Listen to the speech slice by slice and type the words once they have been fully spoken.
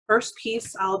first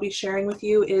piece I'll be sharing with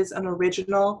you is an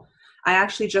original I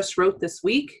actually just wrote this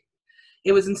week.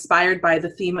 It was inspired by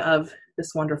the theme of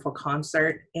this wonderful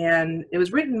concert, and it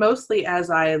was written mostly as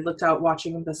I looked out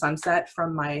watching the sunset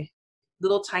from my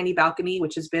little tiny balcony,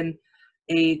 which has been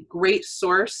a great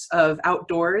source of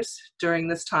outdoors during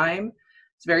this time.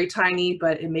 It's very tiny,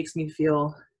 but it makes me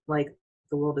feel like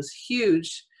the world is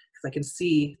huge because I can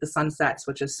see the sunsets,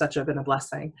 which has been a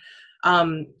blessing.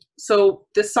 So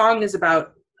this song is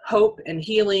about hope and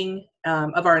healing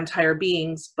of our entire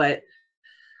beings, but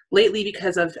lately,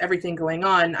 because of everything going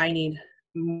on, I need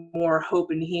more hope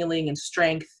and healing and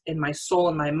strength in my soul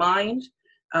and my mind,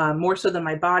 more so than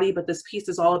my body. But this piece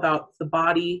is all about the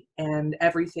body and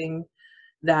everything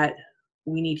that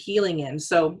we need healing in.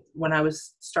 So when I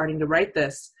was starting to write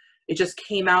this, it just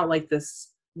came out like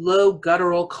this low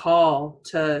guttural call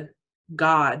to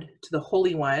God, to the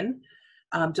Holy One,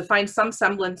 to find some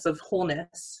semblance of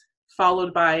wholeness,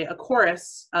 followed by a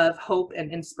chorus of hope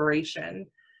and inspiration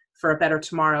for a better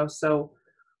tomorrow. So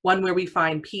one where we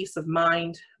find peace of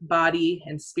mind, body,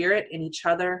 and spirit in each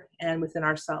other and within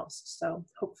ourselves. So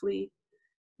hopefully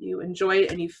you enjoy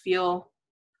it and you feel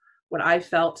what I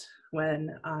felt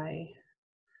when I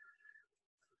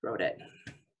wrote it.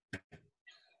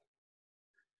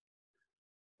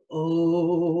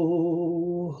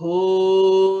 Oh,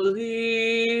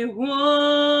 Holy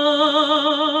One,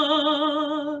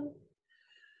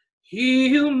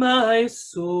 heal my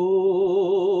soul,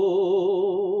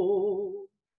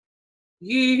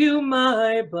 heal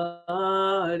my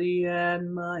body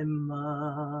and my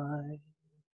mind.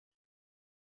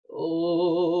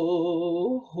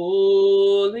 Oh,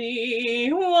 Holy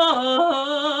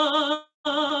One,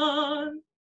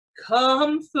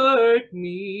 comfort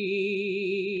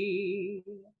me,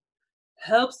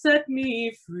 help set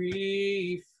me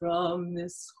free from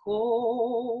this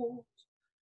hold.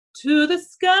 To the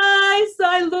skies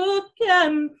I look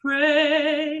and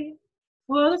pray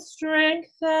for the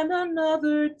strength and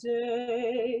another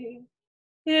day.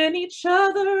 In each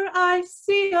other I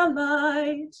see a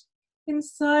light,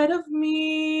 inside of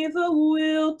me the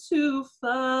will to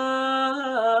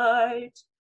fight.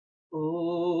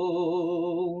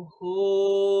 Oh,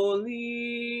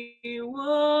 Holy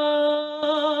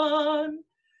One,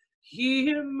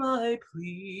 hear my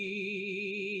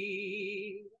plea.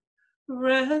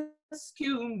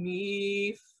 Rescue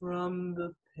me from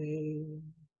the pain.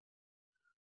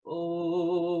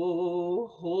 Oh,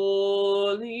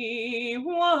 Holy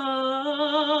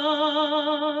One,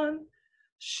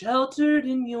 sheltered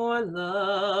in your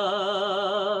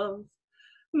love,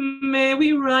 may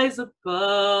we rise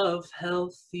above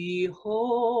healthy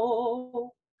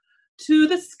hope. To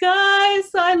the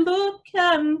skies I look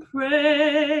and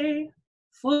pray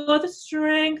for the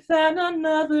strength and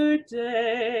another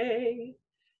day.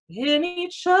 In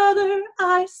each other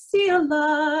I see a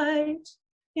light,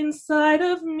 inside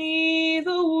of me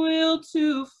the will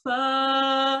to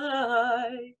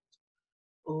fight.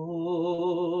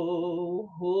 Oh,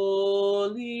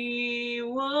 Holy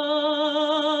One,